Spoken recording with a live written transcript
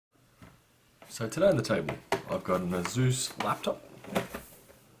So today on the table I've got an Asus laptop,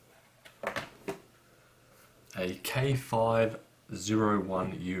 a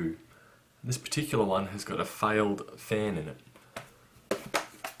K501U. This particular one has got a failed fan in it.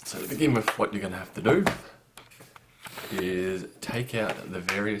 So to begin with, what you're going to have to do is take out the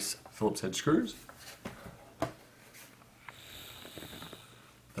various Phillips head screws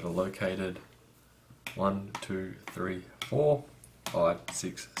that are located 1, 2, 3, 4, 5,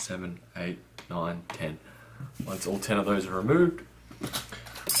 6, 7, 8, 9, 10. Once all 10 of those are removed, you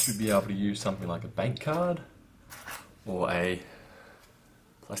should be able to use something like a bank card or a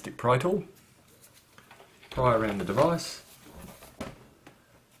plastic pry tool. Pry around the device,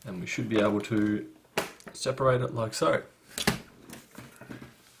 and we should be able to separate it like so.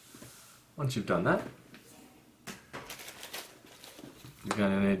 Once you've done that, you're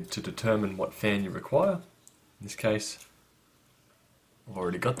going to need to determine what fan you require. In this case, I've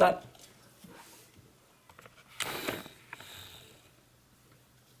already got that.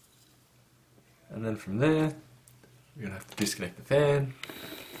 And then from there, you're going to have to disconnect the fan.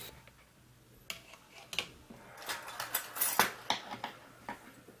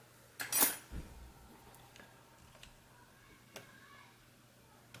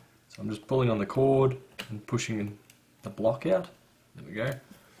 So I'm just pulling on the cord and pushing the block out. There we go.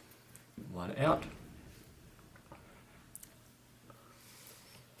 Line it out.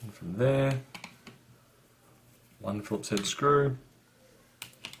 And from there, one Phillips head screw,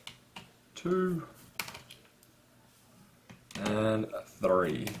 2, and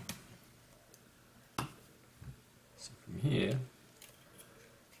 3. So from here,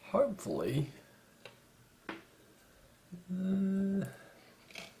 hopefully,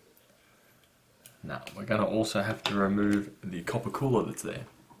 now we're going to also have to remove the copper cooler that's there,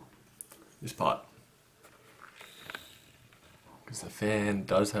 this part, because the fan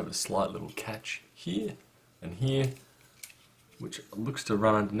does have a slight little catch here and here, which looks to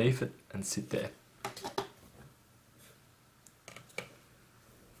run underneath it and sit there.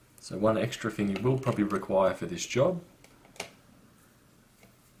 So one extra thing you will probably require for this job,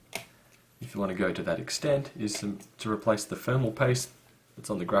 if you want to go to that extent, is to replace the thermal paste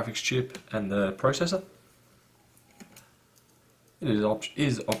that's on the graphics chip and the processor. It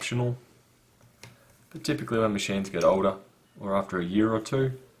is optional, but typically when machines get older, or after a year or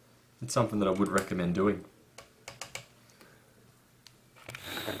two, it's something that I would recommend doing.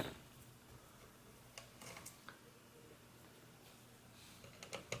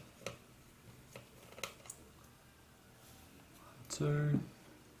 Now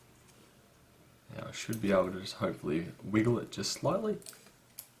I should be able to just hopefully wiggle it just slightly.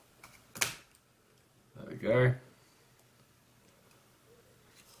 There we go.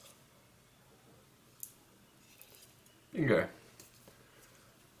 Bingo.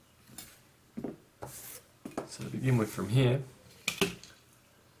 So to begin with from here,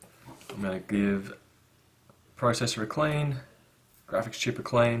 I'm going to give processor a clean, graphics chip a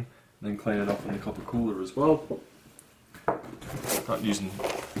clean, and then clean it off in the copper cooler as well. Not using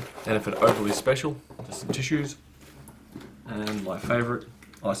anything overly special, just some tissues and my favourite,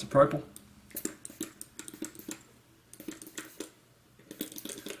 isopropyl.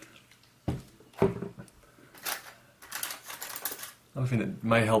 Another thing that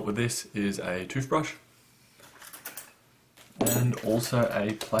may help with this is a toothbrush and also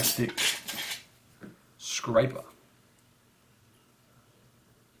a plastic scraper.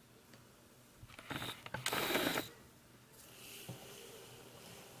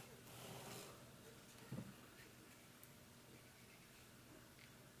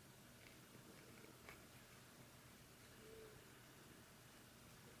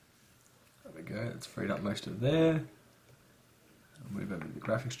 There we go, it's freed up most of there. I'll move over to the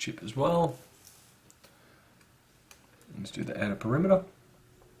graphics chip as well. Let's do the outer perimeter.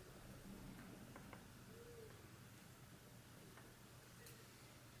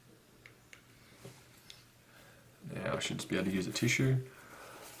 Now I should just be able to use a tissue,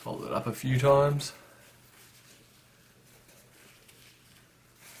 fold it up a few times.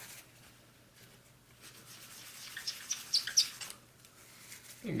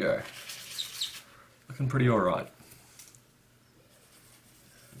 There you go. Looking pretty alright.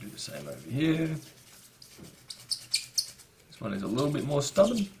 Do the same over here. This one is a little bit more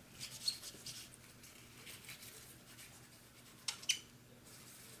stubborn.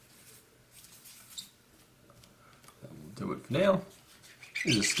 That will do it for now.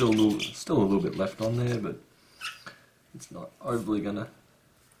 There's still a little bit left on there, but it's not overly going to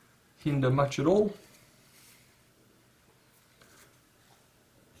hinder much at all.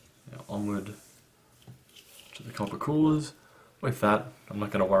 Now onward to the copper coolers. with that, I'm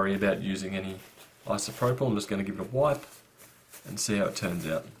not going to worry about using any isopropyl. I'm just going to give it a wipe and see how it turns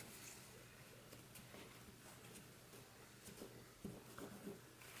out.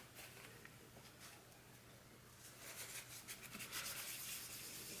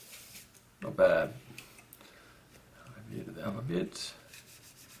 Not bad. Over here to the other bit.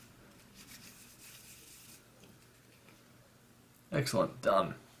 Excellent,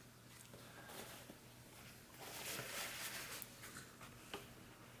 done.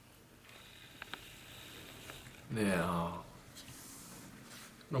 Now,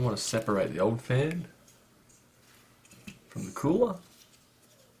 I want to separate the old fan from the cooler.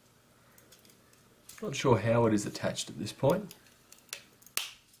 Not sure how it is attached at this point.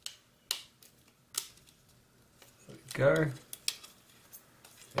 There we go.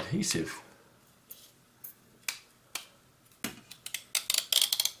 Adhesive.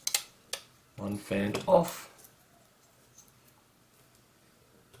 One fan off.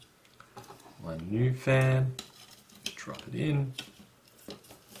 One new fan. Drop it in.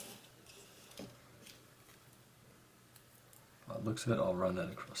 By the looks of it, I'll run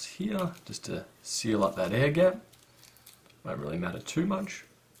that across here just to seal up that air gap. Won't really matter too much.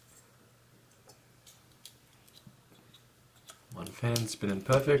 One fan spinning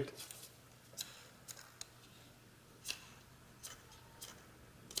perfect.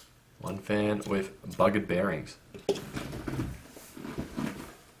 One fan with buggered bearings.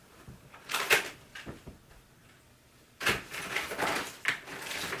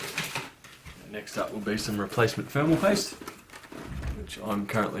 Next up will be some replacement thermal paste, which I'm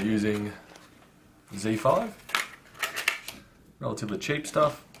currently using Z5. Relatively cheap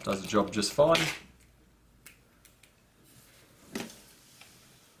stuff, does the job just fine.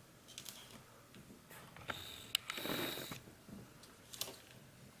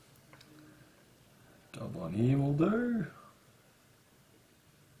 Dab one here will do.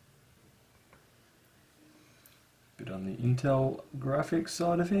 Bit on the Intel graphics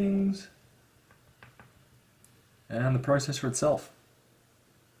side of things. And the processor itself.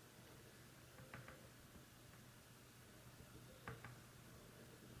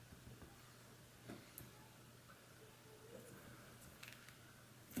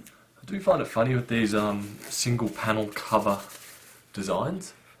 I do find it funny with these single panel cover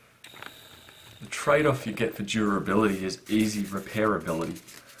designs. The trade-off you get for durability is easy repairability.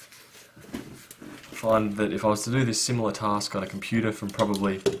 I find that if I was to do this similar task on a computer from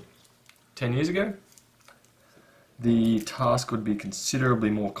probably 10 years ago, the task would be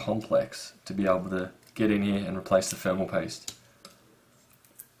considerably more complex to be able to get in here and replace the thermal paste.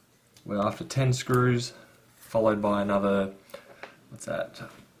 Well, after 10 screws, followed by another, what's that,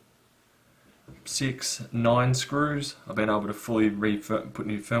 6, 9 screws, I've been able to fully put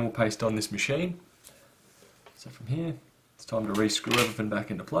new thermal paste on this machine. So from here, it's time to re-screw everything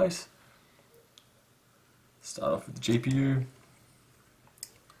back into place. Start off with the GPU.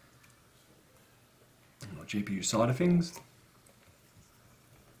 GPU side of things.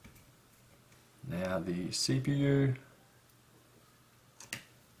 Now the CPU.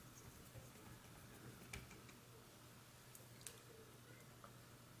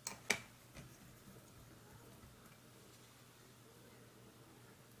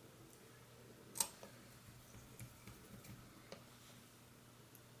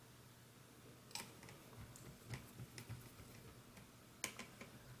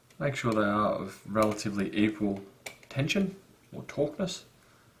 Make sure they are of relatively equal tension or torqueness,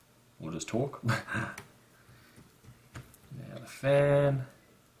 or just torque. Now the fan.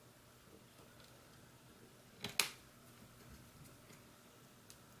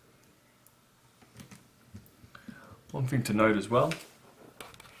 One thing to note as well,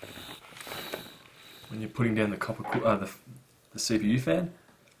 when you're putting down the the CPU fan,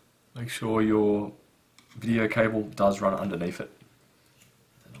 make sure your video cable does run underneath it.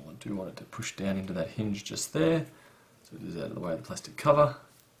 I do want it to push down into that hinge just there, so it is out of the way of the plastic cover.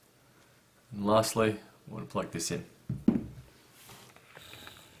 And lastly, I want to plug this in.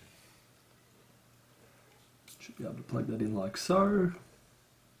 Should be able to plug that in like so.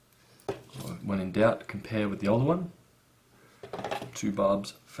 When in doubt, compare with the older one. 2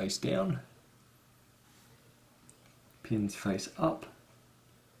 barbs face down, pins face up.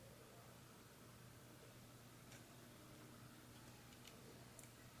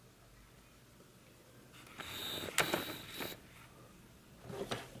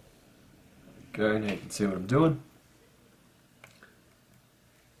 Go, now you can see what I'm doing.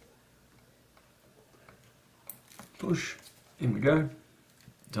 Push, in we go,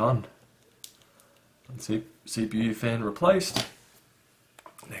 done. And CPU fan replaced.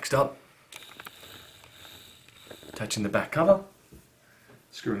 Next up, attaching the back cover.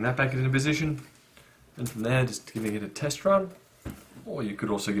 screwing that back into position, and from there just giving it a test run, or you could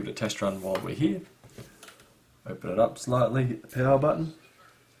also give it a test run while we're here. Open it up slightly, hit the power button.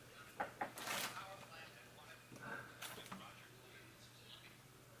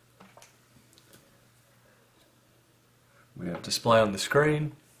 We have display on the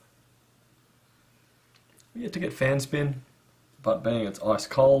screen. We get to get fan spin, but being it's ice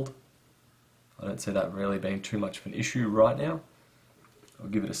cold, I don't see that really being too much of an issue right now. I'll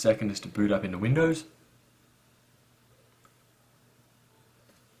give it a second just to boot up into Windows.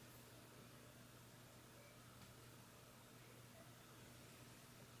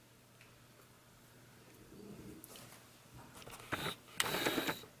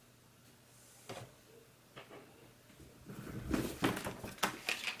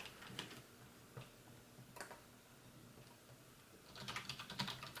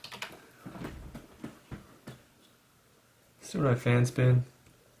 Still no fan spin.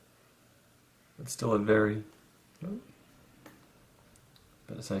 It's still a very,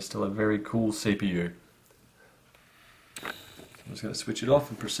 better say still a very cool CPU. I'm just going to switch it off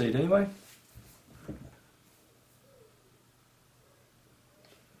and proceed anyway.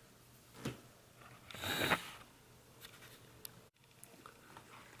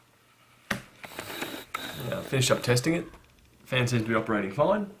 Now I've finished up testing it. Fan seems to be operating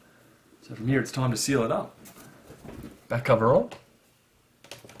fine. So from here it's time to seal it up. Back cover on.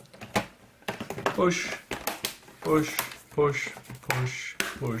 Push, push, push, push,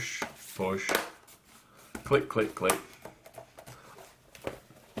 push, push. Click, click, click.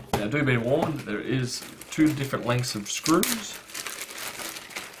 Now do be warned, there is 2 different lengths of screws.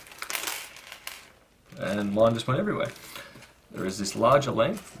 And mine just went everywhere. There is this larger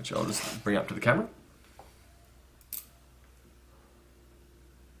length, which I'll just bring up to the camera.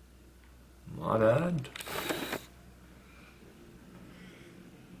 Might add.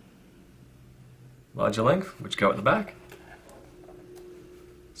 Larger length, which go at the back.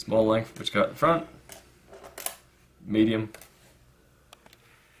 Small length, which go at the front. Medium.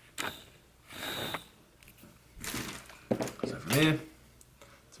 So from here,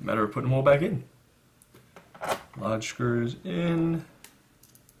 it's a matter of putting them all back in. Large screws in.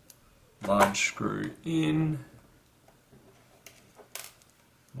 Large screw in.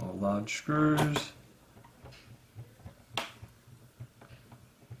 More large screws.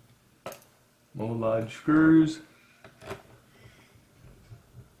 More large screws.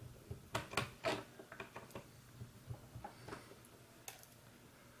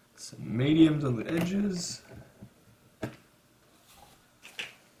 Some mediums on the edges.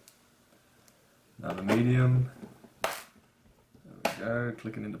 Another medium. There we go,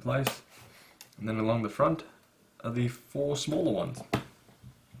 clicking into place. And then along the front are the 4 smaller ones.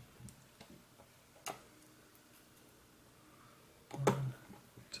 1,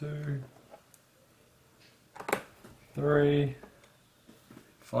 2, 3,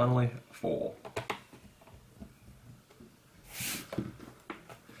 finally 4.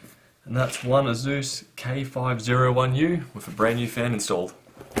 And that's one Asus K501U with a brand new fan installed.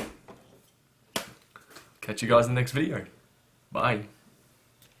 Catch you guys in the next video. Bye.